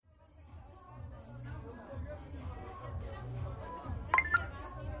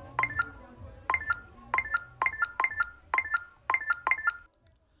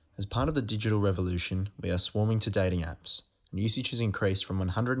part of the digital revolution, we are swarming to dating apps, and usage has increased from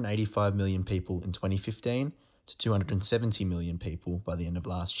 185 million people in 2015 to 270 million people by the end of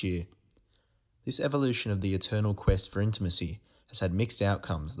last year. This evolution of the eternal quest for intimacy has had mixed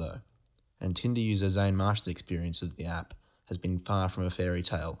outcomes though, and Tinder user Zane Marsh's experience of the app has been far from a fairy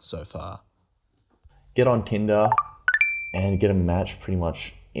tale so far. Get on Tinder and get a match pretty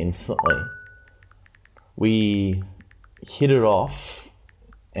much instantly. We hit it off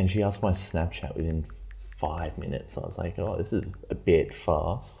and she asked my Snapchat within 5 minutes. I was like, oh, this is a bit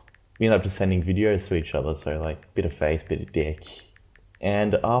fast. We ended up just sending videos to each other, so like bit of face, bit of dick.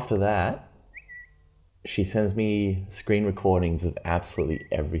 And after that, she sends me screen recordings of absolutely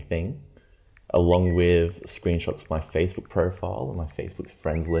everything, along with screenshots of my Facebook profile and my Facebook's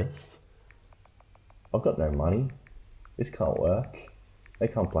friends list. I've got no money. This can't work. They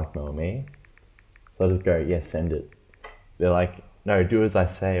can't blackmail me. So I just go, yeah, send it. They're like, no, do as I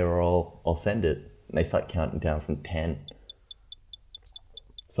say or I'll send it. And they start counting down from 10.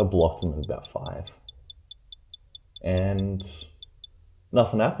 So I blocked them at about 5. And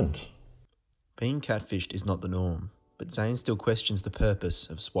nothing happened. Being catfished is not the norm, but Zane still questions the purpose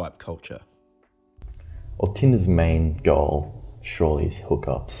of swipe culture. Well, Tinder's main goal surely is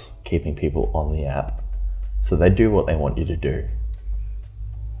hookups, keeping people on the app. So they do what they want you to do.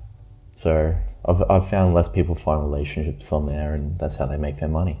 So I've found less people find relationships on there, and that's how they make their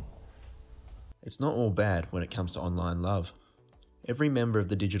money. It's not all bad when it comes to online love. Every member of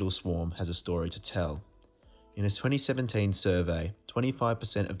the digital swarm has a story to tell. In a 2017 survey,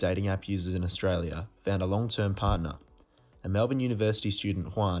 25% of dating app users in Australia found a long-term partner, and Melbourne University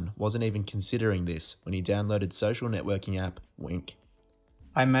student Juan wasn't even considering this when he downloaded social networking app Wink.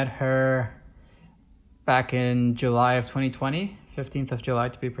 I met her back in July of 2020, 15th of July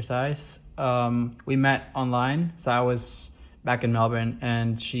to be precise. We met online, so I was back in Melbourne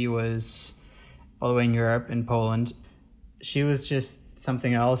and she was all the way in Europe, in Poland. She was just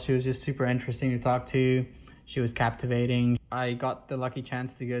something else. She was just super interesting to talk to. She was captivating. I got the lucky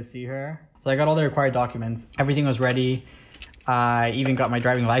chance to go see her. So I got all the required documents. Everything was ready. I even got my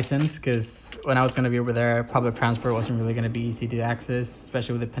driving license because when I was going to be over there, public transport wasn't really going to be easy to access,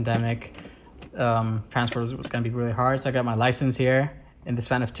 especially with the pandemic. Transport was going to be really hard. So I got my license here in the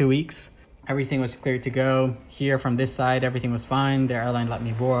span of 2 weeks. Everything was clear to go. Here from this side, everything was fine. The airline let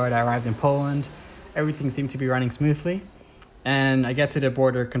me board. I arrived in Poland. Everything seemed to be running smoothly. And I get to the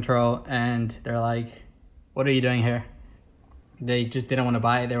border control and they're like, what are you doing here? They just didn't want to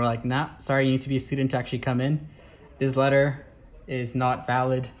buy it. They were like, nah, sorry, you need to be a student to actually come in. This letter is not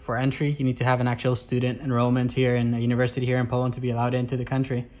valid for entry. You need to have an actual student enrollment here in a university here in Poland to be allowed into the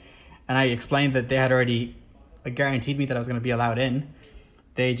country. And I explained that they had already guaranteed me that I was going to be allowed in.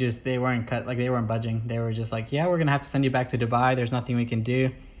 They weren't budging. They were just like, yeah, we're going to have to send you back to Dubai. There's nothing we can do.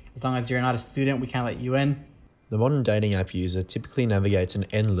 As long as you're not a student, we can't let you in. The modern dating app user typically navigates an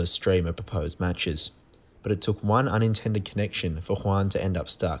endless stream of proposed matches, but it took one unintended connection for Juan to end up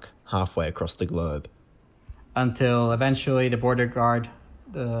stuck halfway across the globe. Until eventually the border guard,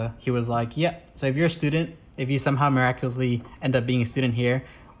 he was like, yeah, so if you're a student, if you somehow miraculously end up being a student here,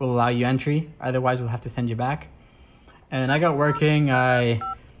 we'll allow you entry. Otherwise, we'll have to send you back. And I got working. I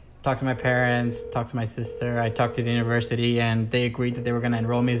talked to my parents, talked to my sister. I talked to the university, and they agreed that they were going to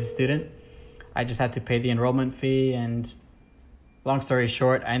enroll me as a student. I just had to pay the enrollment fee, and long story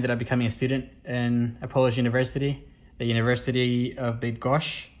short, I ended up becoming a student in a Polish university, the University of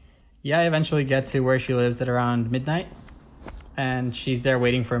Bydgoszcz. Yeah, I eventually get to where she lives at around midnight, and she's there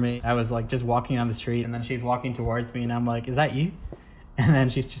waiting for me. I was like just walking on the street, and then she's walking towards me, and I'm like, is that you? And then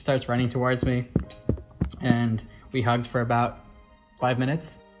she just starts running towards me, and we hugged for about 5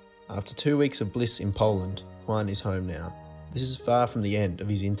 minutes. After 2 weeks of bliss in Poland, Juan is home now. This is far from the end of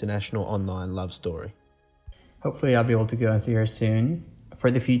his international online love story. Hopefully I'll be able to go and see her soon. For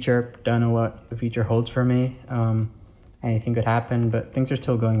the future, don't know what the future holds for me. Anything could happen, but things are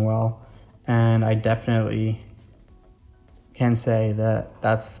still going well. And I definitely can say that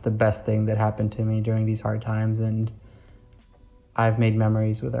that's the best thing that happened to me during these hard times. And I've made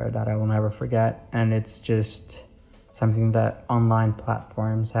memories with her that I will never forget. And it's just something that online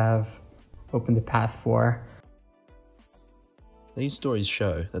platforms have opened the path for. These stories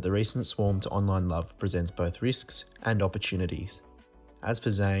show that the recent swarm to online love presents both risks and opportunities. As for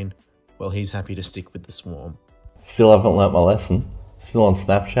Zane, well, he's happy to stick with the swarm. Still haven't learnt my lesson. Still on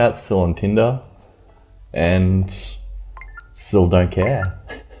Snapchat, still on Tinder, and still don't care.